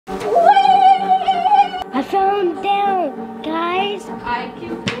I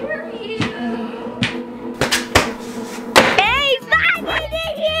can hear you. Hey, finally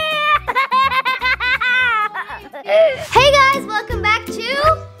here! Hey guys, welcome back to the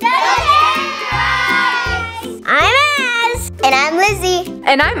Tannerites. I'm Az. And I'm Lizzie.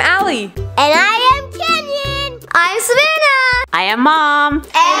 And I'm Allie. And I am Kenyon. I'm Savannah. I am Mom.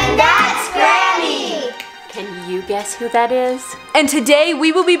 And that's Grammy. Can you guess who that is? And today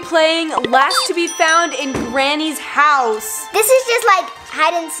we will be playing Last to be Found in Granny's house. This is just like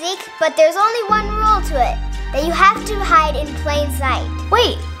hide and seek, but there's only one rule to it. That you have to hide in plain sight.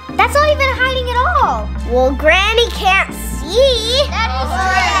 Wait, that's not even hiding at all. Well, Granny can't see. That is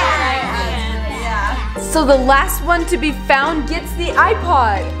right. So the last one to be found gets the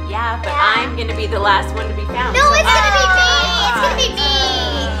iPod. Yeah, but I'm gonna be the last one to be found. No, it's gonna be me. It's gonna be me.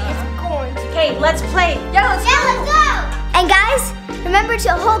 It's going to. Okay, let's play. Yeah, let's go. And guys, remember to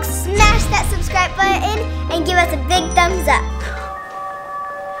Hulk smash that subscribe button and give us a big thumbs up.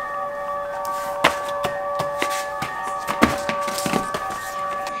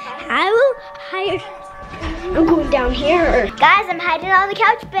 I will hide. I'm going down here. Guys, I'm hiding on the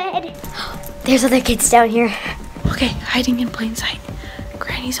couch bed. There's other kids down here. Okay, hiding in plain sight.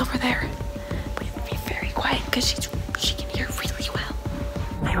 Granny's over there. We have to be very quiet because she can hear really well.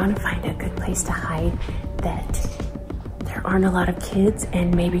 I want to find a good place to hide that there aren't a lot of kids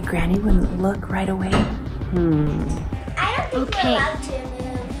and maybe Granny wouldn't look right away. I don't think we're allowed to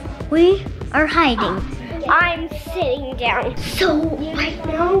move. We are hiding. I'm sitting down. So right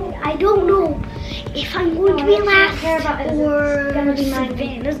now, I don't know if I'm going to be last, or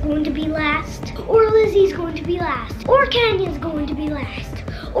Savannah's going to be last, or Lizzie's going to be last, or Kenyon's going to be last,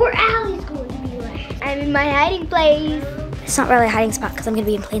 or Allie's going to be last. I'm in my hiding place. It's not really a hiding spot because I'm going to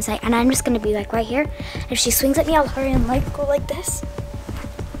be in plain sight, and I'm just going to be like right here. If she swings at me, I'll hurry and like go like this.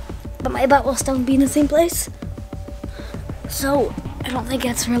 But my butt will still be in the same place. So I don't think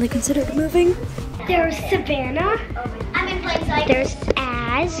that's really considered moving. There's Savannah. I'm in plain sight. There's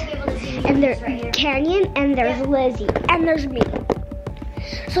Az, and there's Kenyon, and there's Lizzie, and there's me.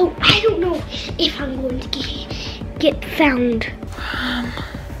 So I don't know if I'm going to get found.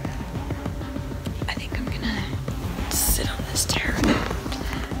 I think I'm gonna sit on this chair and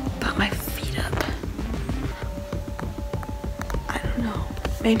put my feet up. I don't know.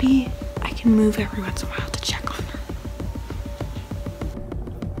 Maybe I can move every once in a while to check on her.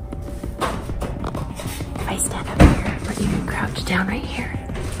 If I stand up here or even crouch down right here,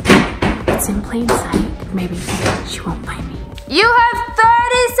 it's in plain sight. Maybe she won't find me. You have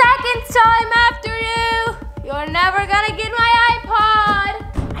 30 seconds time after you. You're never gonna get my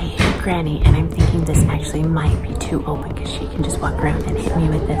iPod. I hear Granny and I'm thinking this actually might be too open because she can just walk around and hit me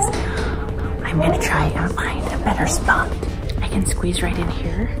with this. I'm gonna try and find a better spot. I can squeeze right in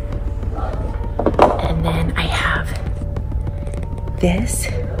here. And then I have this.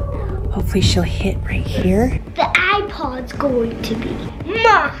 Hopefully she'll hit right here. The iPod's going to be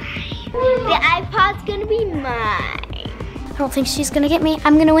mine. The iPod's gonna be mine. I don't think she's gonna get me.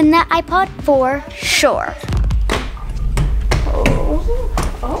 I'm gonna win that iPod for sure.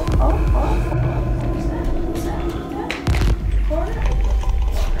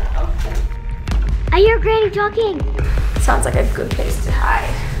 I hear Granny talking. Sounds like a good place to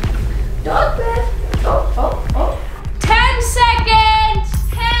hide. Dog bed. 10 seconds.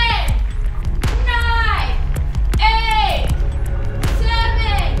 10, 9, 8,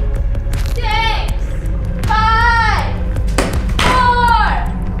 7, 6, 5, 4,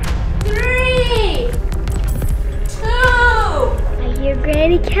 3, 2. I hear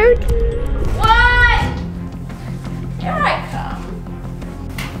Granny counting. 1. Here I come.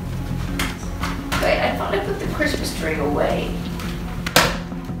 Wait, I thought I put the Christmas tree away.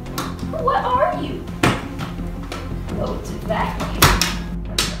 What are you? Oh, it's a vacuum.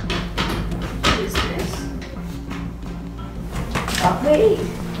 What is this? Oh,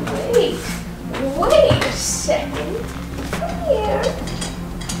 wait a second. Come here.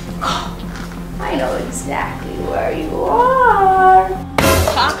 Oh, I know exactly where you are.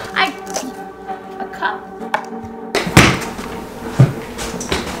 Cup? A cup.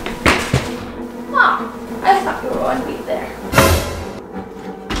 Mom, I thought you were going to be there.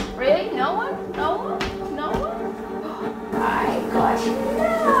 Really? No one? No one? No one? I got you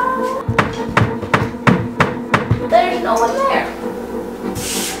now. There's no one there.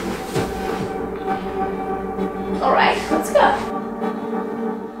 All right, let's go.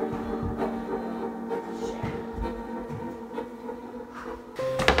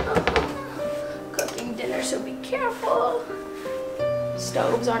 Cooking dinner, so be careful.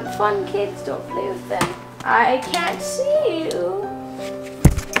 Stoves aren't fun, kids. Don't play with them. I can't see you.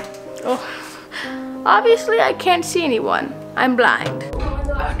 Oh, Obviously, I can't see anyone. I'm blind.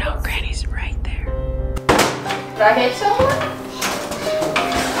 Oh no, Granny's right there. Did I hit someone?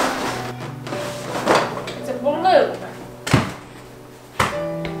 It's a balloon.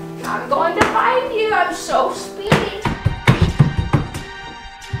 I'm going to find you. I'm so speedy.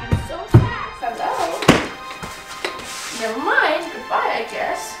 I'm so fast. Hello. Never mind. Goodbye, I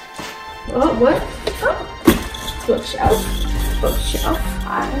guess. Oh, what? Oh. Bookshelf. Bookshelf.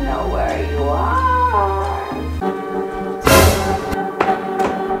 I know where you are.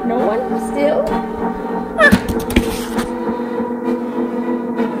 No one still?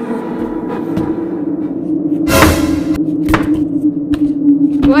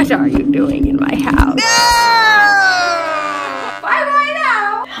 What are you doing in my house? No! Bye-bye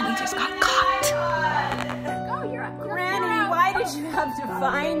now! Honey just got caught. Go, you're up. Granny, why did you have to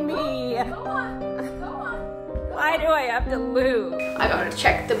find me? Go on. Go on. Why do I have to lose? I gotta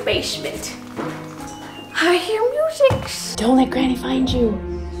check the basement. I hear music. Don't let Granny find you.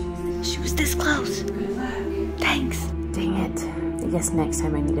 She was this close. Thanks. Dang it. I guess next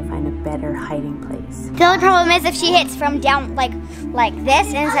time I need to find a better hiding place. The only problem is if she hits from down like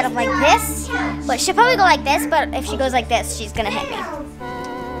this instead of like this. But she'll probably go like this, but if she goes like this, she's gonna hit me.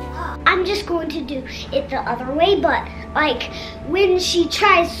 I'm just going to do it the other way, but like when she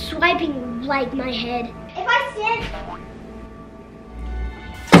tries swiping like my head. If I stand.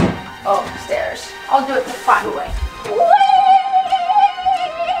 Oh, stairs. I'll do it the fun way.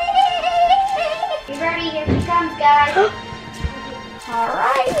 You ready? Here she comes, guys.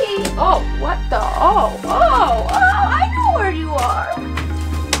 Alrighty. Oh, what the? Oh, I know where you are.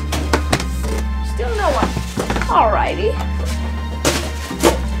 Still no one. Alrighty.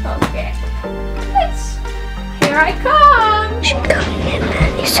 Okay. Here I come. She's coming in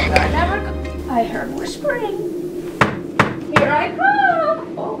any second. I heard whispering. Here I come.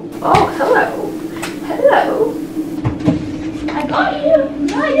 Oh, hello. Hello. I got you.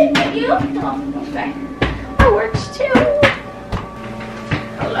 No, I didn't get you. Oh, okay. That works too.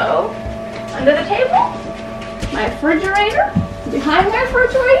 Hello? Under the table? My refrigerator? Behind my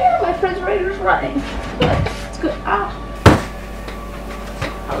refrigerator? My refrigerator's running. Good. It's good. Ah.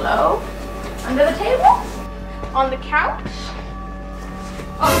 Hello? Under the table? On the couch?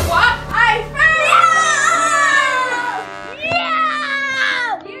 Oh, what? I found!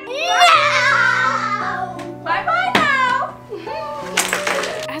 No! Bye-bye now!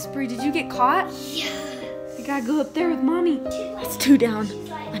 Asbury, did you get caught? Yeah. I gotta go up there with mommy. It's 2 down.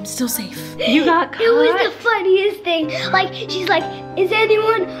 I'm still safe. You got caught? It was the funniest thing. Like, she's like, is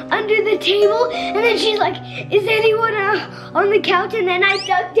anyone under the table? And then she's like, is anyone on the couch? And then I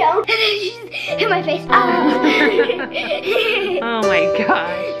ducked down, and then she's in my face. Oh my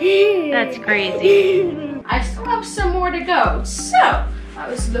gosh. That's crazy. I still have some more to go. So, I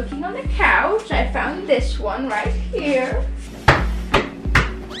was looking on the couch. I found this one right here.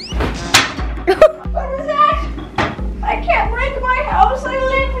 What is that? I can't break my house. I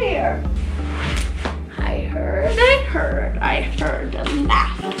live here. I heard a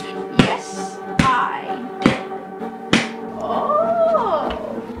laugh. Yes, I did. Oh,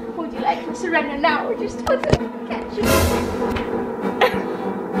 would you like to surrender now or just put it? Can't you?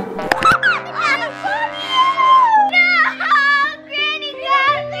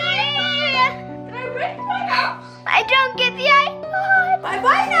 I don't get the iPod.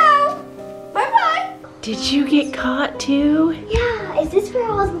 Bye-bye now. Bye-bye. Did you get caught too? Yeah, is this where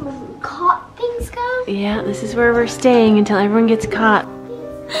all the caught things go? Yeah, this is where we're staying until everyone gets caught.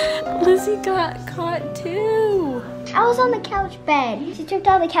 Lizzie got caught too. I was on the couch bed. She tripped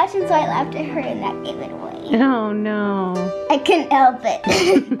on the couch and so I laughed at her and that gave it away. Oh no. I couldn't help it.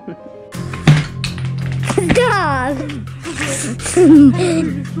 Stop!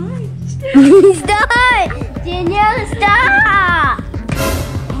 Stop! Danielle, stop!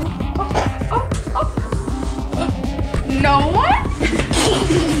 No one?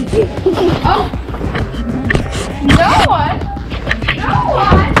 Oh. No one? No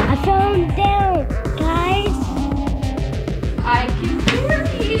one? I fell down, guys. I can hear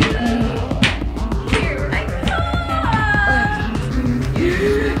you. Here I come.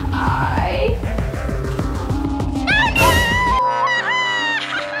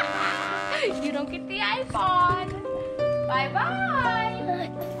 You don't get the iPod. Bye-bye.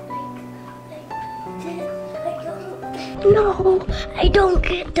 No, I don't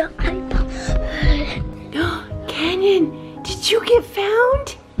get the iPod. Canyon, did you get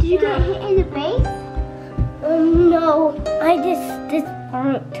found? Did you get hit in the face? No, I just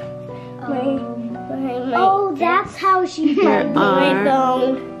burnt my oh, that's how she got my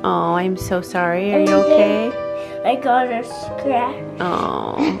bone. Oh, I'm so sorry. Are you okay? I got a scratch.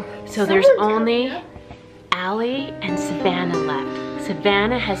 Oh, so there's only Allie and Savannah left.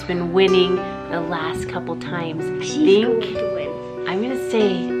 Savannah has been winning the last couple times. She's going to win. I'm gonna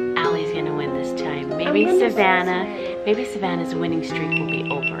say Allie's gonna win this time. Maybe Savannah's winning streak will be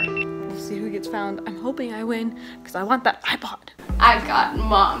over. We'll see who gets found. I'm hoping I win because I want that iPod. I got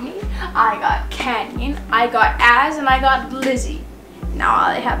Mommy, I got Canyon, I got Az, and I got Lizzie. Now all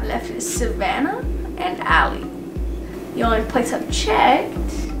I have left is Savannah and Allie. The only place I've checked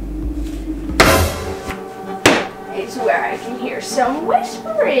is where I can hear some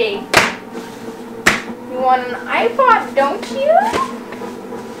whispering. You want an iPod, don't you?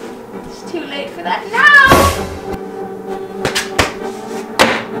 It's too late for that now.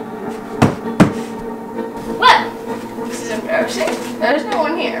 Well, this is embarrassing. There's no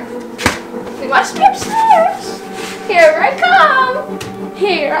one here. We must be upstairs. Here I come.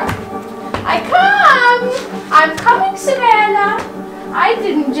 Here I come. I'm coming, Savannah. I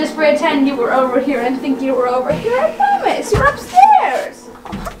didn't just pretend you were over here and think you were over here. I promise. You're upstairs.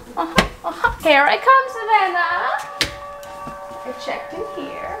 Here I come, Savannah. I checked in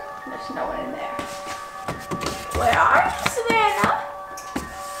here. There's no one in there. Where are you, Savannah?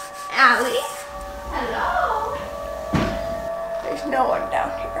 Allie? Hello? There's no one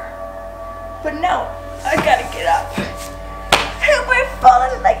down here. But no, I gotta get up. We're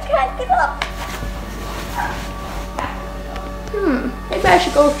falling and I can't get up. Maybe I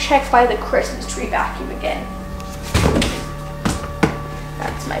should go check by the Christmas tree vacuum again.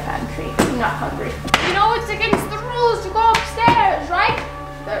 That's my pantry. I'm not hungry. You know it's against the rules to go upstairs, right?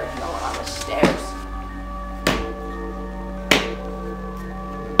 There's no one on the stairs.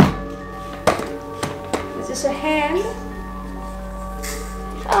 Is this a hand?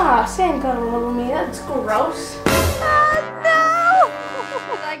 Ah, sand got all over me. That's gross. Oh no!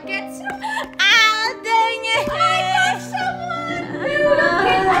 Did I get some? Ah, dang it! I got someone! You don't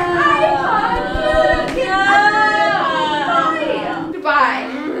get the iPod! You don't get the iPod! Goodbye.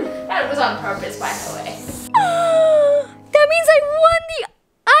 That was on purpose, by the way. That means I won the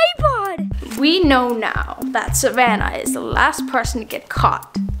iPod! We know now that Savannah is the last person to get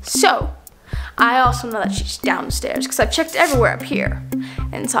caught. So, I also know that she's downstairs because I've checked everywhere up here.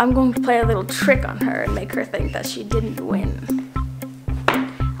 And so I'm going to play a little trick on her and make her think that she didn't win.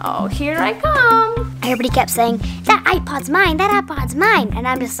 Oh, here I come. Everybody kept saying, that iPod's mine, that iPod's mine. And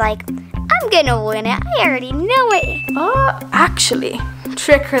I'm just like, I'm gonna win it. I already know it. Actually,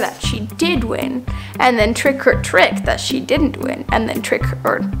 trick her that she did win. And then trick her trick that she didn't win. And then trick her,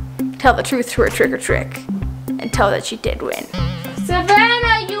 or tell the truth to her trick or trick. And tell that she did win.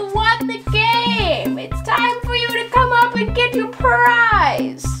 Savannah, you won the game. It's time for you to come up and get your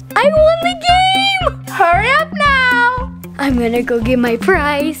prize. I won the game! Hurry up now. I'm gonna go get my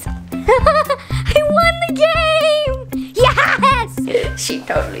prize. I won the game! Yes! She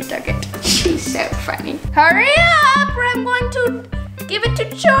totally took it. She's so funny. Hurry up, or I'm going to give it to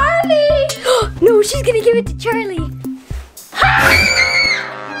Charlie. No, she's gonna give it to Charlie. You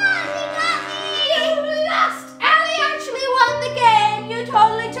lost. Allie actually won the game. You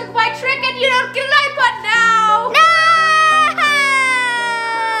totally took my trick and you don't get an iPod now. No!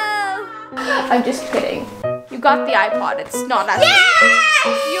 I'm just kidding. You got the iPod. It's not as Yes!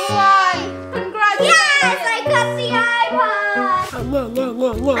 You won. Congratulations. Yes, I got the iPod.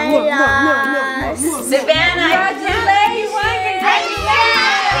 I lost. Savannah,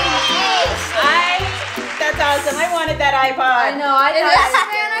 that's awesome. I wanted that iPod. I know. I thought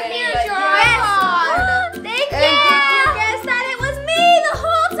Savannah, here's your iPod. Thank you. And did you guess that it was me the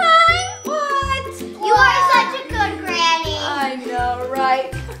whole time? What? You are such a good granny. I know, right?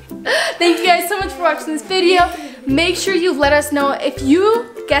 Thank you guys so much for watching this video. Make sure you let us know if you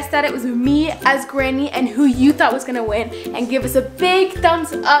guessed that it was me as Granny and who you thought was gonna win, and give us a big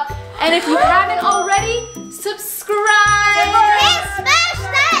thumbs up. And if you haven't already, subscribe. Smash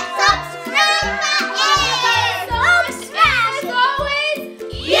that subscribe button. As always,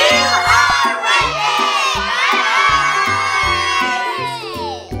 You are ready.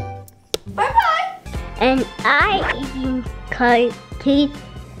 bye-bye. And I eating cookies.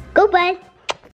 Goodbye.